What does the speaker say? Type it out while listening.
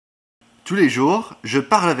Tous les jours, je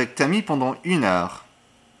parle avec Tammy pendant 1 heure.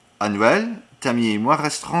 À Noël, Tammy et moi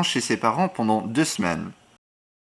resterons chez ses parents pendant 2 semaines.